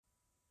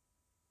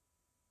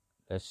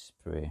Let's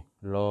pray.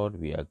 Lord,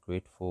 we are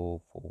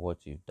grateful for what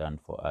you've done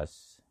for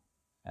us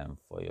and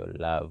for your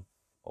love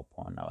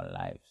upon our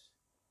lives.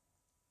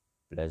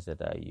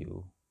 Blessed are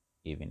you,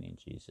 even in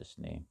Jesus'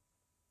 name.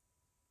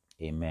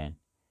 Amen.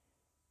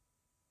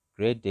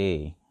 Great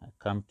day. I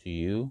come to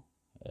you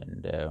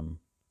and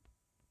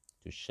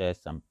to share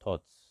some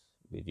thoughts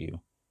with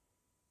you.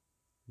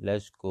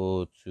 Let's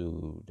go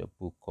to the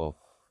book of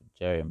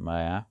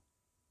Jeremiah,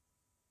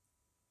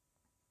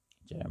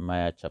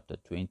 Jeremiah chapter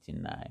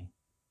 29,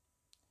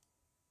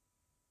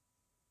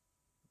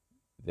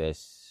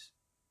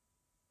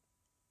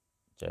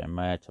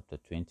 Jeremiah chapter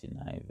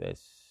 29,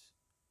 verse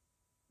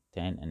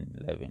 10 and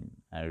 11.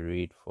 I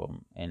read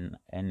from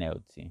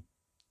NLT.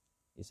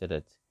 It said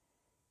that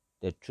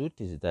the truth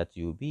is that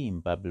you'll be in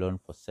Babylon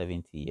for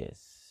 70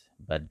 years,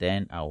 but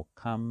then I'll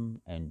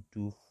come and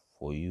do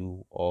for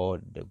you all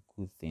the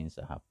good things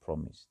I have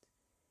promised,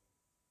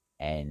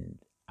 and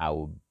I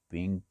will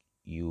bring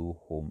you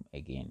home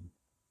again.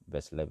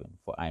 Verse 11,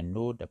 for I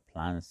know the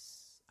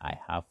plans I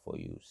have for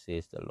you,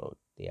 says the Lord.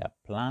 They are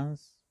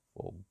plans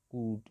for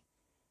good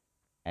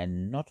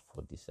and not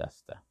for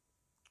disaster,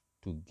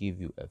 to give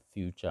you a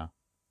future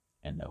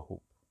and a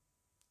hope.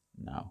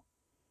 Now,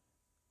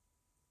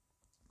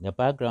 the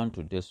background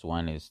to this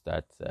one is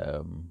that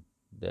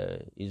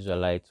the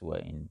Israelites were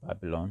in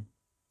Babylon.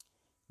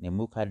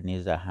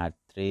 Nebuchadnezzar had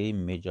 3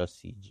 major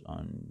sieges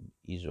on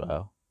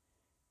Israel.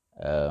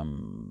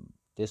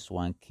 This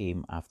one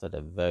came after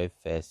the very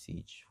first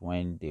siege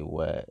when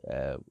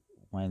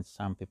when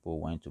some people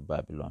went to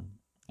Babylon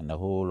and a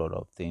whole lot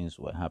of things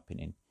were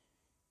happening,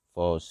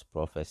 false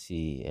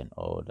prophecy and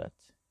all that.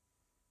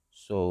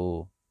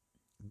 So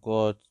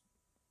God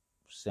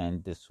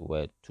sent this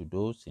word to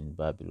those in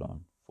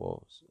Babylon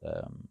for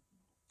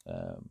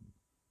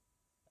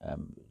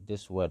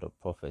this word of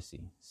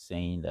prophecy,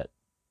 saying that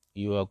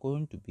you are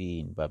going to be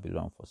in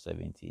Babylon for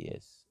 70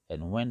 years.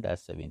 And when that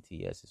 70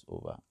 years is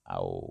over, I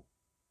will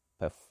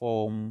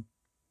perform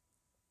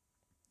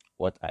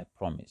what I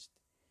promised.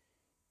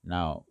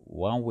 Now,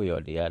 one way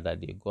or the other,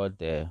 they got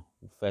there,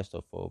 first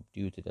of all,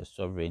 due to the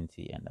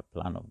sovereignty and the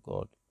plan of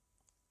God.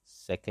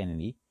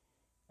 Secondly,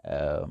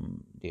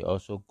 they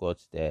also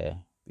got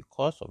there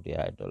because of their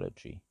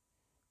idolatry.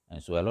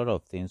 And so a lot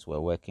of things were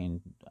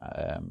working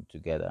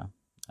together.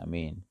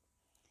 And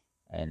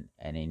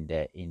in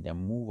the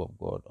move of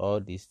God, all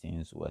these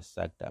things were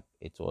sucked up.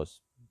 It was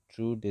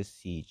through this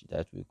siege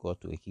that we got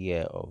to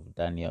hear of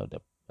Daniel,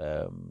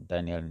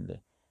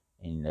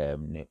 in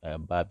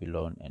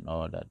Babylon and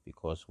all that,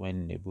 because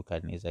when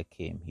Nebuchadnezzar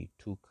came, he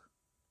took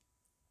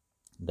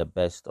the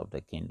best of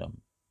the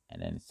kingdom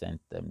and then sent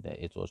them there.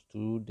 It was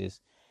through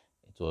this.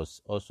 It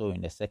was also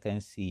in the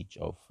second siege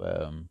of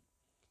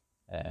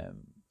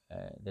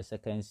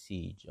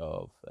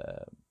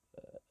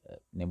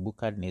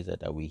Nebuchadnezzar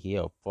that we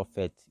hear of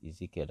prophet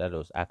Ezekiel. That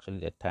was actually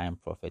the time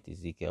prophet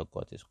Ezekiel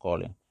got his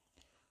calling.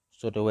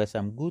 So there were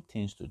some good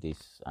things to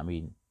this,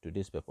 to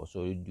this purpose.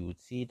 So you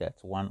would see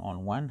that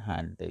on one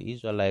hand, the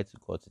Israelites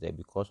got there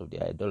because of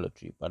their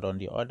idolatry, but on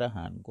the other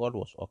hand, God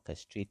was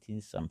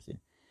orchestrating something.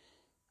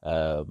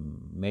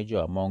 Major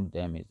among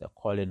them is the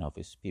calling of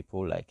his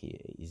people like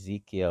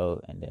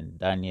Ezekiel, and then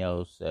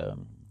Daniel's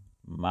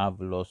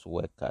marvelous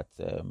work at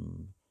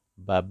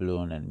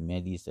Babylon and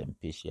Medes and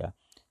Persia.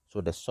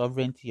 So the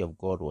sovereignty of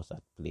God was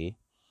at play,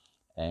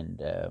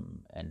 and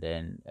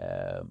then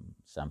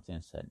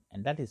something said,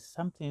 and that is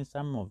something.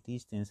 Some of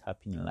these things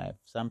happen in life.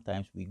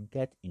 Sometimes we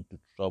get into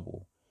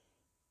trouble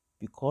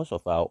because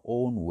of our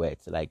own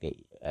words, like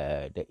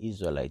the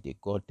Israelites. They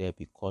got there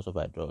because of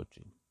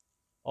idolatry.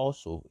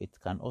 Also, it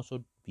can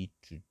also be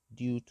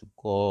due to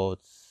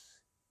God's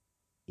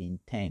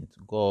intent,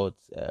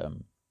 God's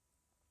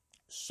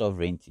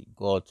sovereignty,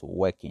 God's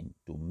working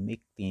to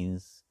make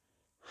things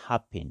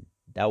happen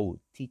that will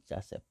teach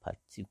us a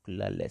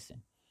particular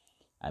lesson.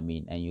 And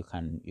you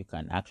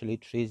can actually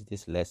trace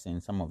this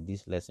lesson, some of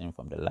these lessons,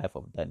 from the life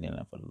of Daniel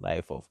and from the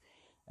life of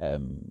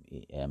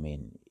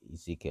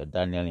Ezekiel.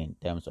 Daniel in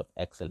terms of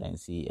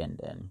excellency,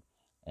 and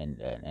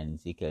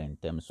Ezekiel in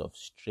terms of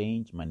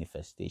strange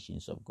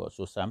manifestations of God.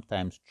 So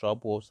sometimes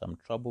some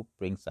trouble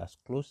brings us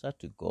closer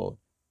to God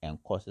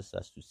and causes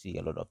us to see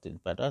a lot of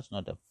things. But that's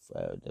not the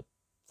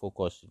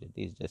focus. It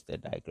is just a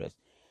digress.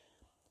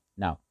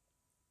 Now,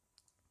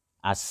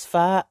 as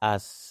far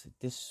as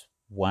this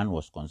one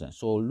was concerned,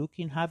 so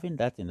having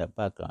that in the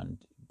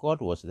background, God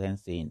was then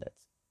saying that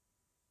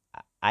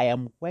I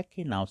am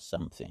working out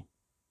something.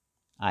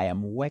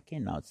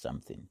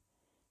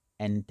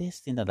 And this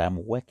thing that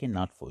I'm working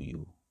out for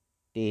you,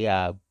 they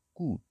are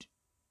good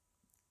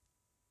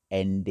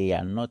and they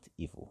are not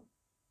evil.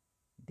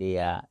 They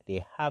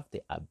have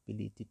the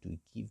ability to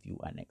give you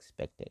an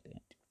expected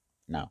end.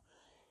 Now,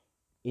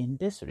 in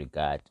this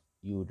regard,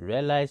 you would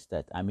realize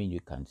that,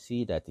 you can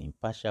see that in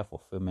partial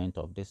fulfillment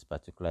of this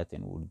particular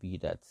thing would be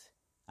that,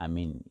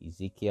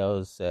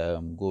 Ezekiel's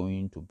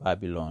going to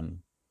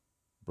Babylon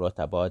brought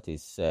about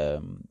his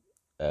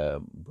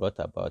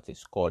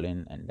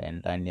calling, and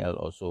then Daniel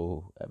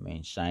also,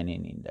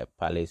 shining in the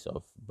palace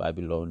of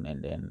Babylon,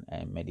 and then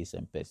Medes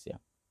and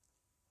Persia.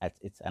 at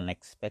its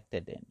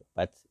unexpected end.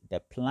 But the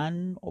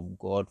plan of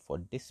God for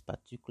this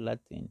particular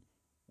thing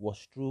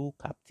was through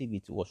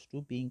captivity, was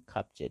through being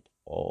captured,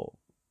 or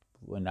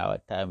in our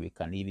time we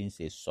can even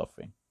say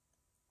suffering.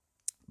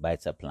 But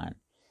it's a plan.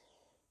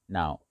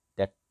 Now,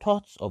 the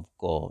thoughts of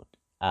God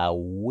are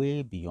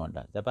way beyond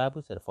that. The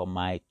Bible said, "For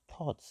my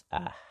thoughts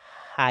are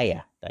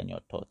higher than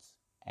your thoughts,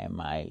 and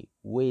my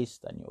ways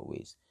than your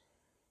ways."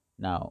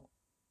 Now,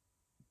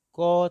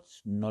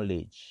 God's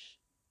knowledge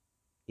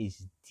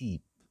is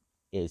deep,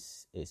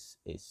 is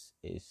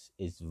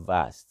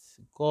vast.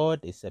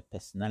 God is a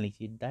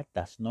personality that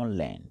does not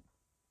learn.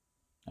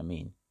 I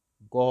mean,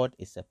 God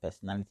is a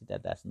personality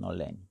that does not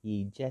learn.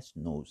 He just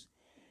knows.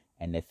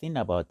 And the thing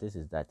about this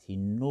is that he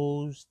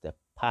knows the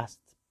past,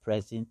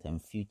 present,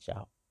 and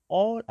future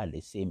all at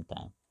the same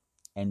time.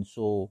 And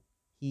so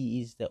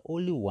he is the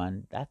only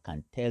one that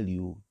can tell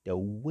you the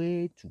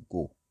way to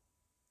go.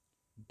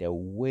 The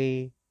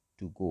way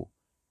to go.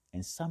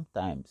 And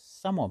sometimes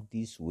some of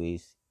these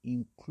ways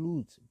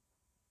includes,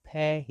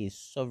 per his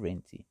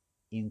sovereignty,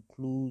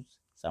 includes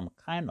some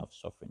kind of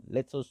suffering,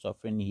 little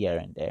suffering here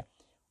and there,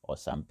 or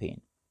some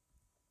pain.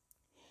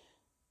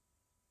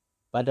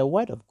 But the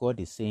word of God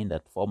is saying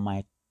that, "For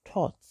my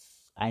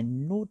thoughts, I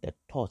know the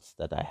thoughts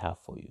that I have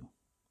for you.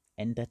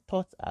 And the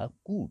thoughts are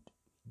good.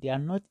 They are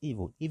not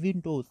evil." Even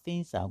though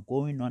things are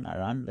going on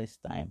around this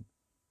time,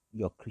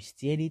 your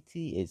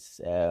Christianity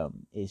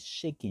is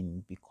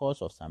shaking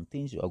because of some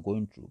things you are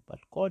going through. But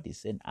God is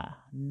saying, "I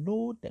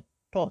know the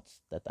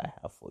thoughts that I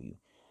have for you.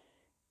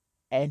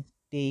 And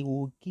they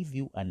will give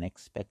you an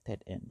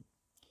expected end."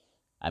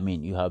 I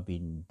mean, you have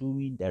been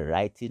doing the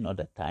right thing all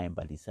the time,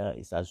 but it's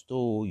as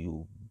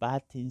though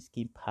bad things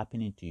keep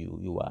happening to you.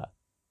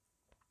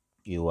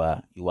 You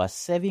are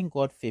serving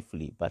God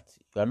faithfully, but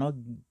you are not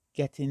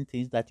getting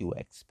things that you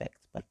expect.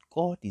 But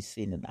God is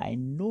saying that, "I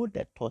know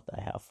the thought I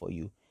have for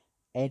you,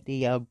 and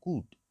they are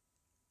good,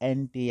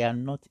 and they are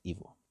not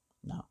evil."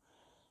 Now,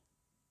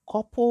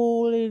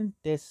 coupling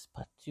this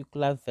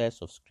particular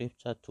verse of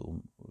scripture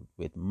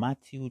with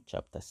Matthew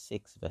chapter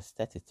 6 verse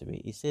 33,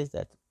 it says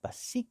that, "But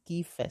seek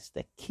ye first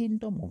the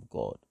kingdom of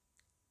God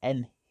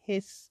and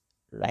his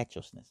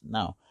righteousness."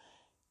 Now,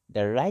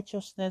 the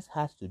righteousness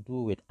has to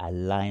do with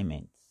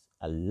alignment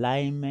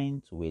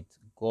with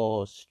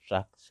God's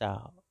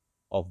structure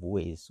of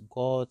ways.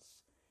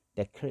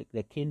 The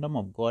kingdom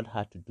of God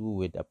had to do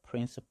with the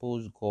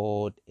principles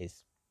God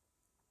is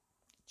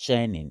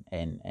churning,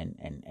 and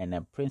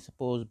the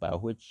principles by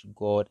which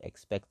God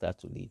expects us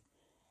to live.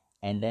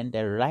 And then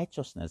the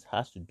righteousness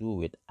has to do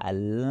with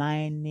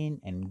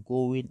aligning and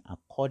going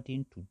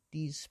according to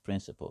these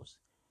principles.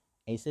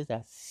 And it says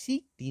that,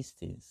 "Seek these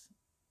things,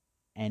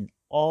 and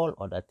all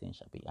other things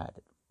shall be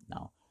added."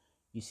 Now,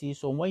 you see,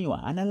 so when you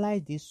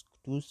analyze these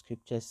two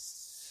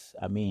scriptures,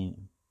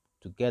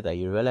 together,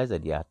 you realize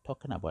that they are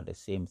talking about the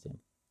same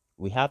thing.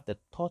 We have the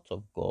thought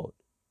of God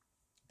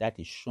that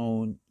is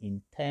shown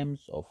in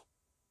terms of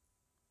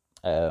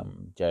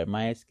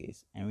Jeremiah's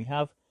case, and we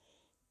have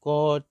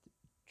God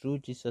through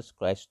Jesus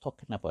Christ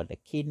talking about the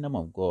kingdom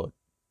of God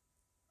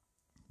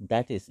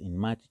that is in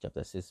Matthew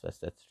chapter 6 verse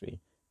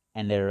 33,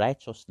 and the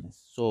righteousness.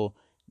 So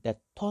the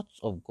thoughts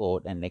of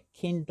God and the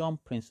kingdom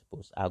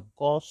principles are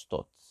God's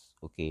thoughts,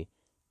 okay?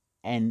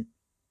 And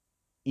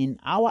in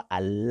our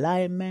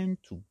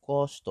alignment to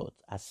God's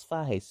thoughts, as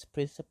far as his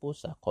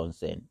principles are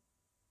concerned,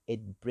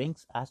 it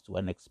brings us to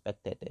an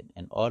expected end,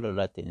 and all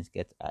other things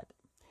get added.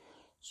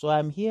 So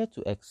I'm here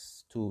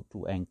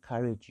to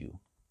encourage you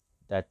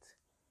that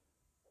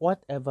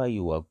whatever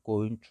you are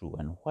going through,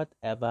 and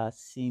whatever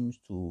seems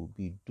to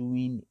be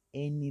doing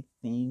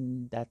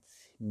anything that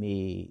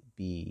may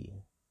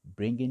be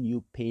bringing you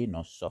pain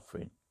or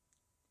suffering,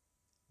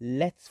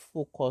 let's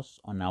focus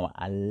on our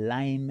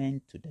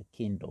alignment to the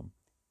kingdom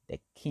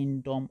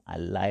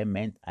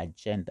alignment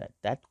agenda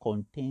that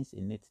contains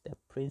in it the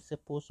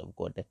principles of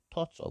God, the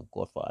thoughts of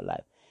God for our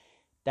life.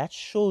 That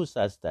shows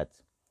us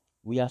that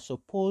we are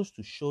supposed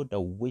to show the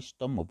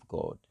wisdom of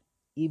God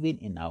even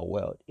in our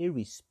world,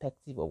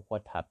 irrespective of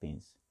what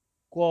happens.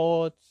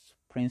 God's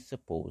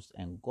principles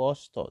and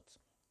God's thoughts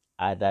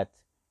are that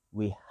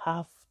we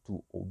have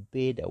to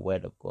obey the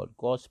word of God.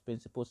 God's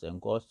principles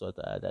and God's thoughts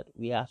are that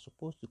we are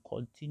supposed to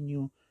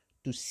continue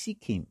to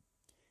seek him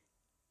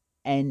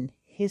and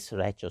his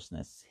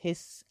righteousness,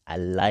 his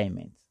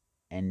alignment,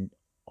 and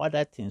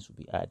other things will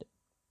be added.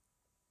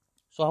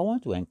 So I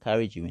want to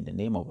encourage you in the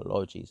name of the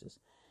Lord Jesus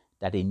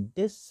that in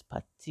this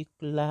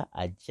particular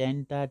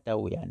agenda that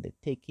we are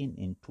undertaking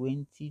in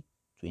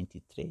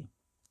 2023,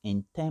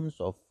 in terms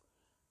of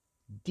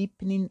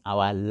deepening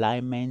our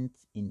alignment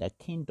in the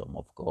kingdom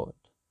of God,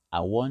 I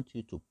want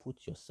you to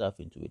put yourself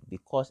into it,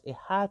 because it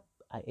has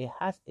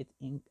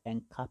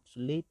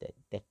encapsulated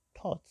the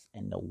thoughts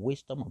and the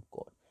wisdom of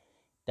God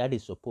that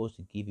is supposed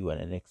to give you an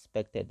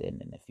unexpected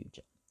end in the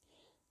future.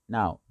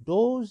 Now,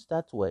 those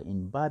that were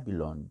in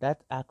Babylon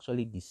that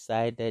actually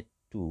decided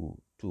to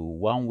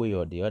one way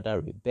or the other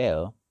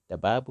rebel, the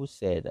Bible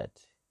said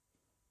that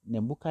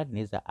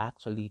Nebuchadnezzar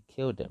actually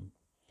killed them.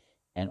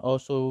 And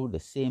also the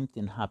same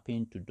thing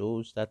happened to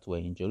those that were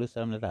in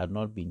Jerusalem that had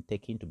not been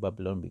taken to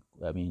Babylon,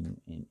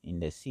 in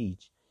the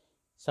siege.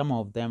 Some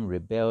of them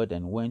rebelled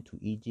and went to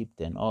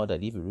Egypt and all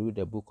that. If you read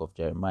the book of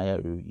Jeremiah,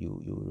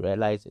 you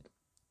realize it.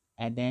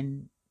 And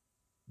then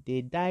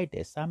they died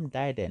there. Some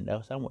died and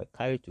some were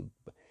carried to.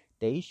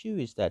 The issue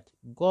is that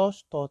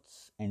God's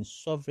thoughts and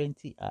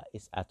sovereignty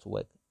is at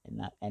work.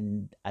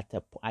 And at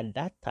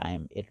that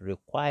time, it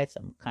required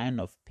some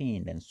kind of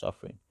pain and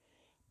suffering.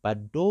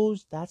 But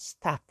those that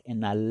stuck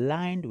and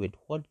aligned with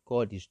what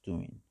God is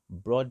doing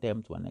brought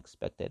them to an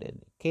expected end.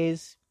 The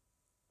case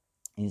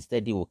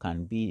instead it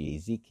can be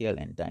Ezekiel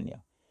and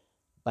Daniel.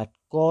 But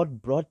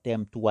God brought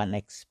them to an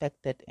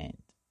expected end.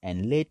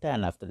 And later,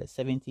 and after the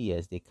 70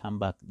 years, they came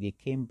back,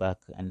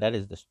 and that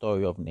is the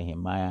story of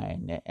Nehemiah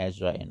and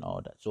Ezra and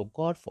all that. So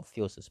God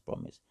fulfills his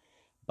promise.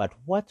 But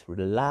what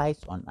relies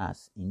on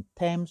us in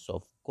terms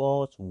of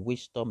God's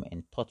wisdom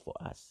and thought for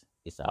us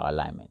is our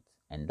alignment.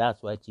 And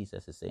that's why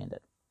Jesus is saying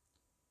that,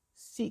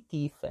 seek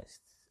ye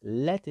first,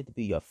 let it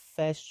be your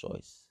first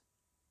choice,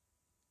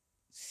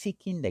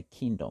 seeking the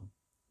kingdom,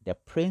 the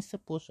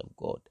principles of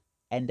God,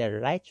 and the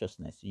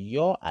righteousness,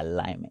 your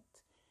alignment,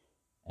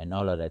 and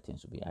all other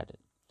things will be added.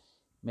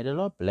 May the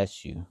Lord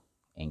bless you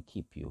and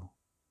keep you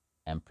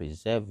and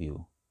preserve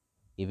you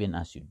even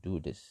as you do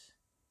this.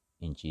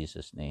 In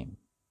Jesus' name,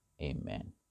 amen.